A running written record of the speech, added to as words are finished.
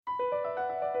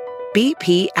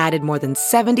BP added more than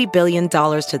 $70 billion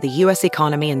to the U.S.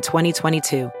 economy in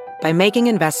 2022 by making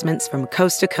investments from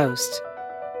coast to coast.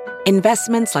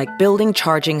 Investments like building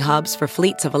charging hubs for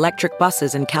fleets of electric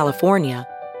buses in California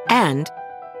and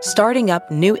starting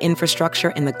up new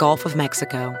infrastructure in the Gulf of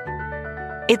Mexico.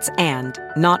 It's and,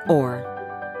 not or.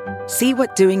 See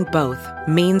what doing both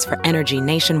means for energy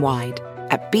nationwide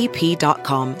at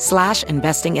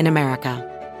bp.com/investing in America.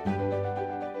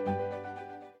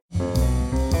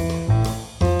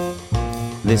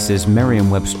 This is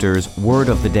Merriam-Webster's Word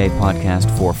of the Day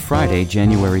podcast for Friday,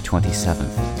 January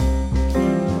 27th.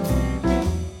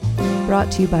 Brought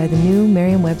to you by the new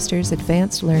Merriam-Webster's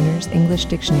Advanced Learners English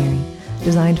Dictionary,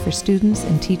 designed for students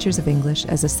and teachers of English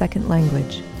as a second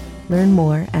language. Learn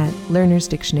more at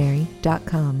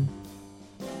learnersdictionary.com.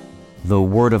 The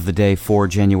word of the day for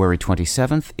January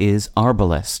 27th is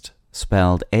arbalest,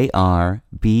 spelled A-R-B-A-L-E-S-T.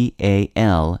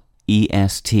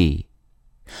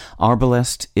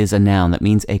 Arbalest is a noun that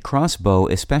means a crossbow,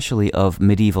 especially of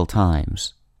medieval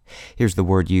times. Here's the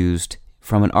word used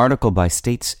from an article by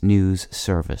States News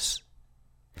Service.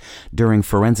 During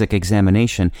forensic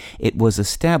examination, it was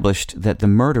established that the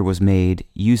murder was made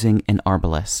using an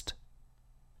arbalest.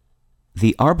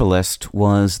 The arbalest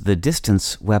was the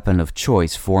distance weapon of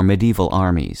choice for medieval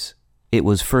armies. It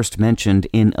was first mentioned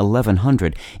in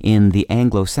 1100 in the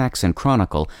Anglo-Saxon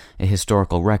Chronicle, a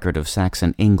historical record of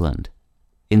Saxon England.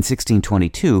 In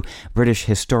 1622, British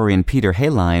historian Peter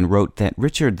Heylyn wrote that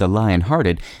Richard the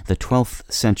Lion-Hearted, the 12th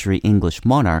century English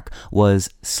monarch, was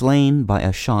slain by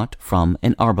a shot from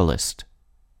an arbalist.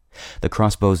 The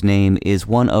crossbow's name is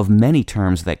one of many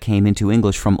terms that came into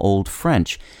English from Old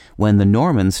French when the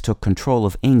Normans took control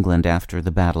of England after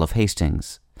the Battle of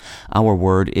Hastings. Our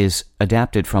word is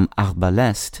adapted from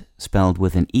arbaleste, spelled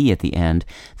with an E at the end,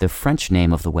 the French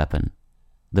name of the weapon.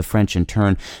 The French, in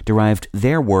turn, derived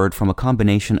their word from a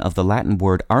combination of the Latin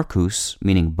word arcus,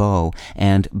 meaning bow,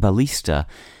 and ballista,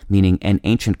 meaning an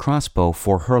ancient crossbow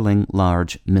for hurling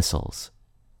large missiles.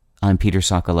 I'm Peter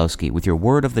Sokolowski with your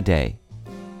word of the day.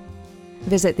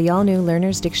 Visit the all-new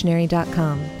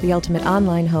learnersdictionary.com, the ultimate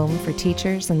online home for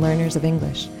teachers and learners of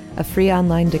English. A free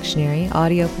online dictionary,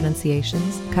 audio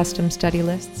pronunciations, custom study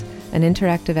lists, and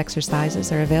interactive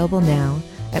exercises are available now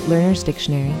at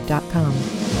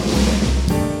learnersdictionary.com.